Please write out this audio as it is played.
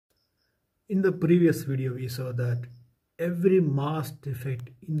In the previous video, we saw that every mass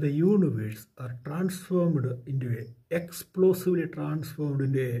defect in the universe are explosively transformed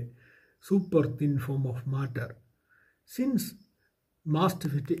into a super thin form of matter. Since mass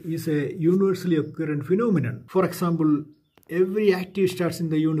defect is a universally occurrent phenomenon, for example, every active stars in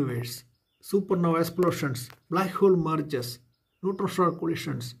the universe, supernova explosions, black hole mergers, neutron star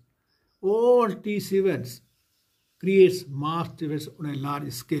collisions, all these events creates mass defects on a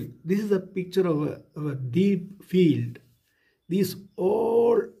large scale. This is a picture of a deep field. These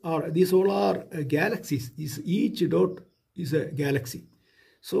all are galaxies. Each dot is a galaxy.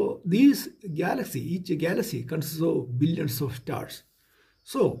 So each galaxy consists of billions of stars.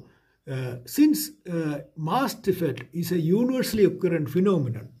 So since mass defect is a universally occurrent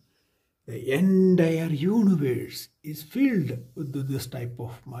phenomenon, the entire universe is filled with this type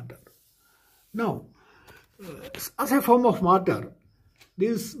of matter. Now, as a form of matter,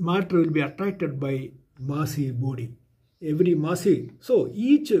 this matter will be attracted by massive body. Every massive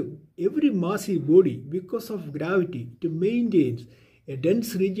body, because of gravity, it maintains a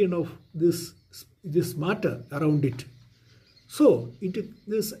dense region of this matter around it. So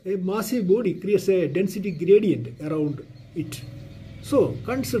a massive body creates a density gradient around it. So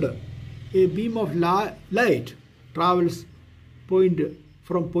consider a beam of light travels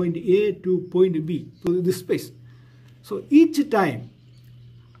from point A to point B to this space. So each time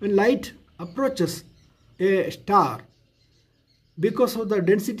when light approaches a star, because of the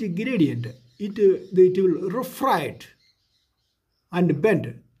density gradient, it will refract and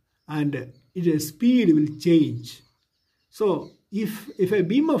bend, and its speed will change. So if a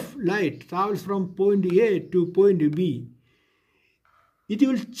beam of light travels from point A to point B, it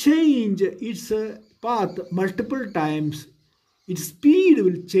will change its path multiple times. Its speed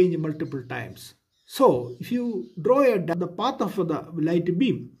will change multiple times. So if you draw the path of the light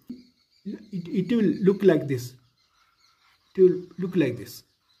beam, it will look like this. It will look like this.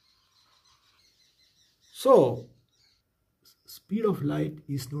 So speed of light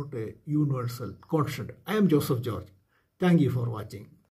is not a universal constant. I am Joseph George. Thank you for watching.